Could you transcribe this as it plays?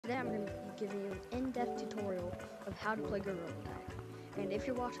Today I'm going to be giving you an in-depth tutorial of how to play Gorilla Tag. And if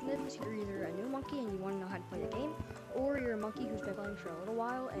you're watching this, you're either a new monkey and you want to know how to play the game, or you're a monkey who's been playing for a little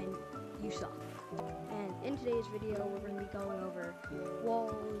while and you suck. And in today's video, we're going to be going over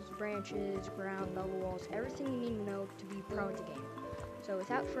walls, branches, ground, double walls, everything you need to know to be pro at the game. So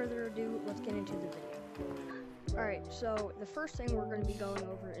without further ado, let's get into the video. Alright, so the first thing we're going to be going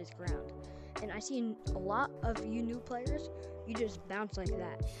over is ground. And I see a lot of you new players, you just bounce like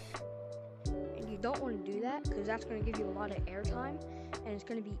that. And you don't want to do that because that's going to give you a lot of airtime and it's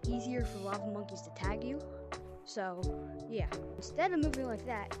going to be easier for lava monkeys to tag you. So, yeah. Instead of moving like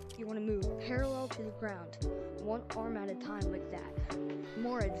that, you want to move parallel to the ground, one arm at a time like that. A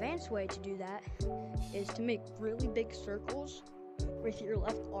more advanced way to do that is to make really big circles with your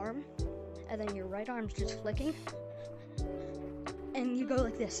left arm, and then your right arm's just flicking, and you go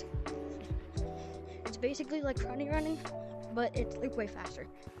like this. It's basically like running, but it's like way faster.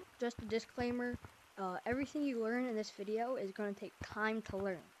 Just a disclaimer, everything you learn in this video is going to take time to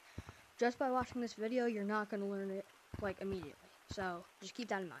learn. Just by watching this video, you're not going to learn it like immediately. So just keep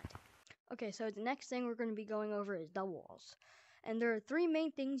that in mind. Okay, so the next thing we're going to be going over is double walls. And there are three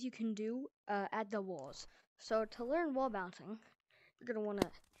main things you can do at double walls. So to learn wall bouncing, you're going to want to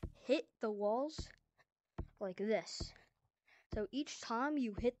hit the walls like this. So each time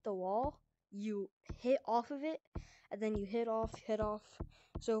you hit the wall, you hit off of it, and then you hit off,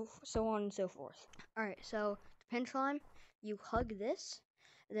 so on and so forth. Alright, so to pin climb, you hug this,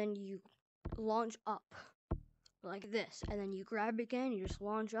 and then you launch up like this, and then you grab again, you just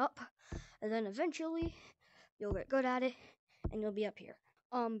launch up, and then eventually you'll get good at it, and you'll be up here.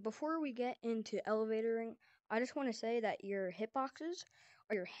 Before we get into elevatoring, I just want to say that your hitboxes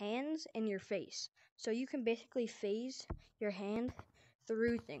are your hands and your face. So you can basically phase your hand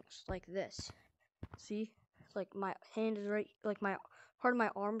through things like this. See? Like my hand is right, like my part of my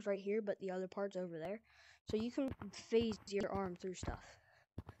arm's right here, but the other part's over there. So you can phase your arm through stuff.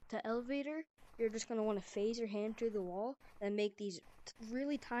 To elevator, you're just going to want to phase your hand through the wall and make these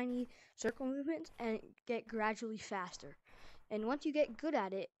really tiny circle movements and get gradually faster. And once you get good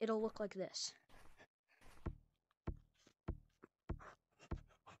at it, it'll look like this.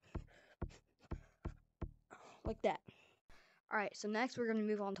 Like that. Alright, so next we're going to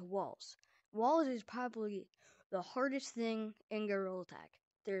move on to walls. Walls is probably the hardest thing in Gorilla Tag.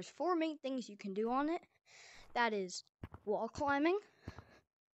 There's four main things you can do on it. That is wall climbing,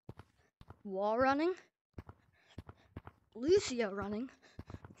 wall running, Lucio running,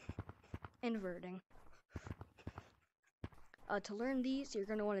 inverting. To learn these, you're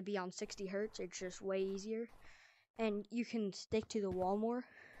going to want to be on 60 hertz. It's just way easier. And you can stick to the wall more.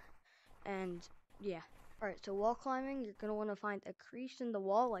 And yeah. Alright, so wall climbing, you're going to want to find a crease in the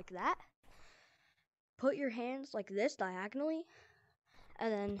wall like that. Put your hands like this diagonally.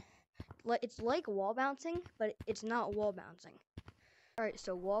 And then it's like wall bouncing, but it's not wall bouncing. Alright,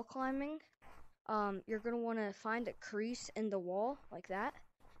 so wall climbing, you're going to want to find a crease in the wall like that.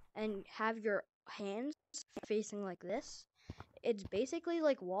 And have your hands facing like this. It's basically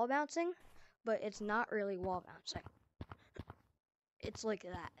like wall bouncing, but it's not really wall bouncing. It's like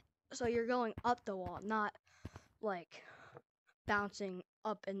that. So you're going up the wall, not like bouncing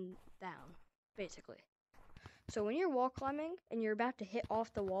up and down, basically. So when you're wall climbing and you're about to hit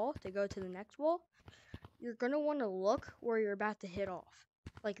off the wall to go to the next wall, you're going to want to look where you're about to hit off,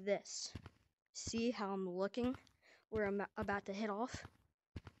 like this. See how I'm looking where I'm about to hit off?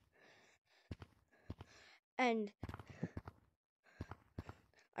 And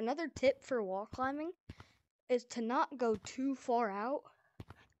another tip for wall climbing is to not go too far out,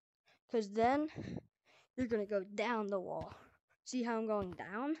 because then you're going to go down the wall. See how I'm going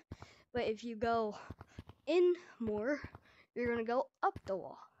down? But if you go in more, you're going to go up the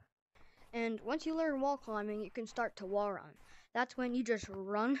wall. And once you learn wall climbing, you can start to wall run. That's when you just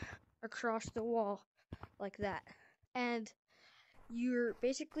run across the wall like that. And you're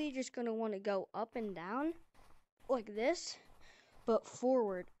basically just going to want to go up and down like this, but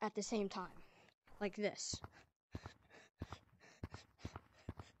forward at the same time, like this.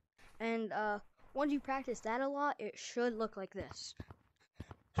 And once you practice that a lot, it should look like this.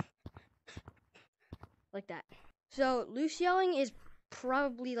 Like that. So Lucioing is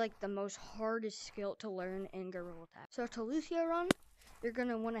probably like the most hardest skill to learn in Gorilla Tag. So to Lucio run, you're going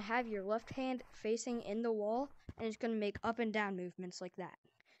to want to have your left hand facing in the wall, and it's going to make up and down movements like that.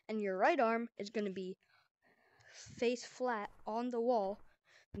 And your right arm is going to be face flat on the wall,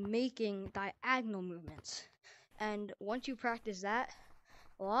 making diagonal movements. And once you practice that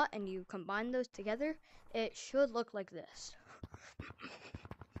a lot and you combine those together, it should look like this.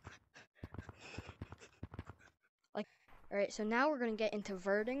 Alright, so now we're going to get into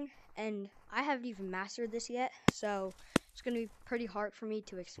verting, and I haven't even mastered this yet, so it's going to be pretty hard for me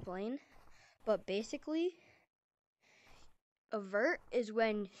to explain. But basically, a vert is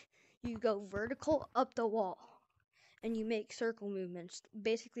when you go vertical up the wall, and you make circle movements,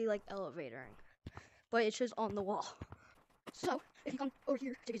 basically like elevatoring, but it's just on the wall. So, if you come over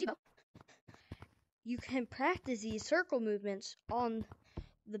here to gazebo, you can practice these circle movements on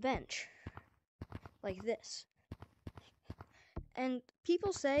the bench, like this. And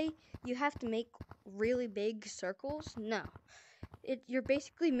people say you have to make really big circles. No. You're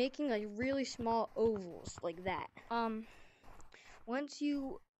basically making like really small ovals like that. Once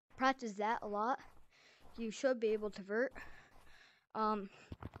you practice that a lot, you should be able to vert. And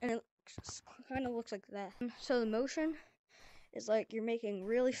it kind of looks like that. So the motion is like you're making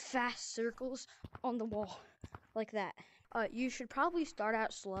really fast circles on the wall like that. You should probably start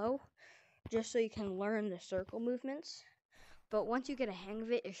out slow just so you can learn the circle movements. But once you get a hang of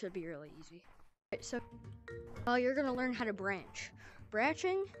it, it should be really easy. So, you're going to learn how to branch.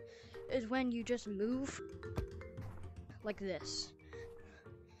 Branching is when you just move like this.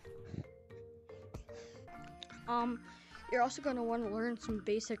 You're also going to want to learn some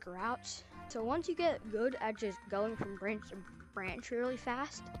basic routes. So once you get good at just going from branch to branch really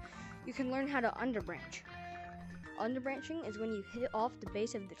fast, you can learn how to underbranch. Underbranching is when you hit off the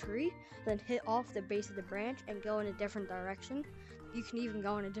base of the tree, then hit off the base of the branch and go in a different direction. You can even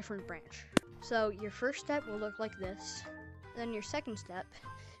go in a different branch. So your first step will look like this. Then your second step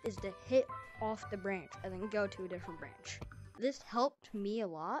is to hit off the branch and then go to a different branch. This helped me a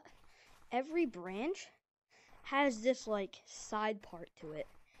lot. Every branch has this like side part to it,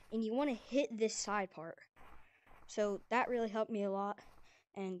 and you want to hit this side part. So that really helped me a lot,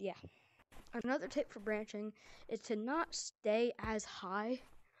 and yeah. Another tip for branching is to not stay as high.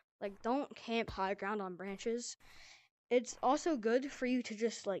 Like, don't camp high ground on branches. It's also good for you to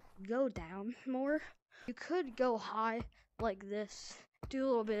just, like, go down more. You could go high like this, do a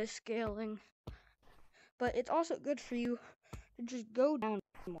little bit of scaling. But it's also good for you to just go down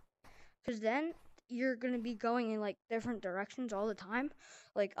more. Because then you're going to be going in, like, different directions all the time.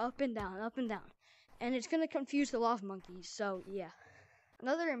 Like, up and down, up and down. And it's going to confuse the lava monkeys, so yeah.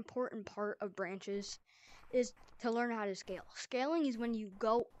 Another important part of branches is to learn how to scale. Scaling is when you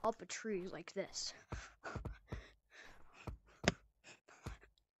go up a tree like this.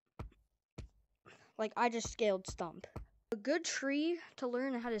 Like I just scaled stump. A good tree to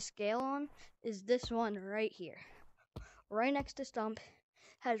learn how to scale on is this one right here. Right next to stump,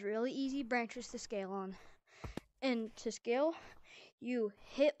 has really easy branches to scale on. And to scale, you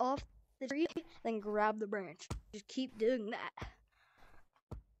hit off the tree, then grab the branch. Just keep doing that.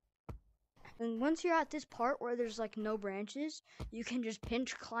 And once you're at this part where there's like no branches, you can just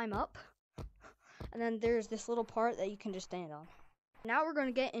pinch climb up. And then there's this little part that you can just stand on. Now we're going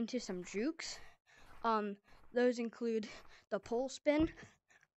to get into some jukes. Those include the pole spin,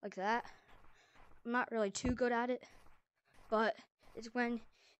 like that. I'm not really too good at it, but it's when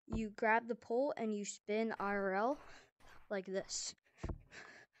you grab the pole and you spin IRL like this.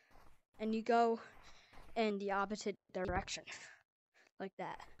 And you go in the opposite direction, like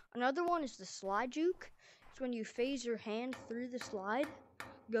that. Another one is the slide juke. It's when you phase your hand through the slide,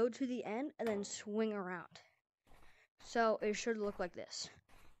 go to the end, and then swing around. So it should look like this.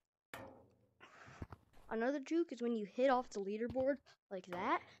 Another juke is when you hit off the leaderboard like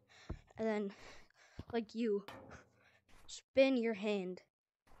that, and then like you spin your hand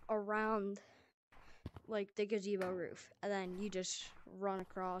around like the gazebo roof, and then you just run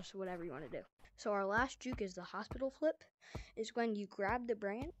across whatever you want to do. So our last juke is the hospital flip. It's when you grab the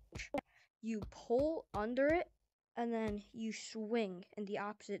branch, you pull under it, and then you swing in the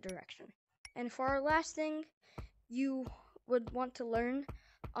opposite direction. And for our last thing, you would want to learn,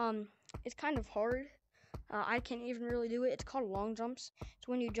 it's kind of hard. I can't even really do it. It's called long jumps. It's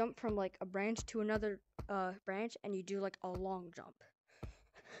when you jump from like a branch to another branch, and you do like a long jump.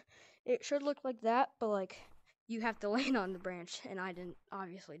 It should look like that, but like you have to land on the branch, and I didn't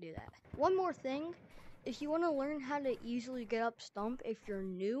obviously do that. One more thing, if you want to learn how to easily get up stump if you're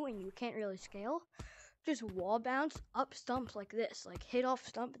new and you can't really scale, just wall bounce up stumps like this. Like hit off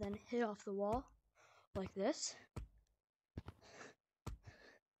stump, then hit off the wall like this.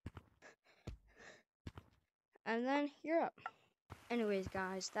 And then you're up. Anyways,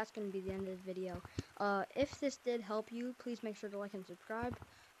 guys, that's going to be the end of the video. If this did help you, please make sure to like and subscribe.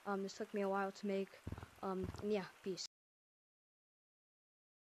 This took me a while to make. And yeah, peace.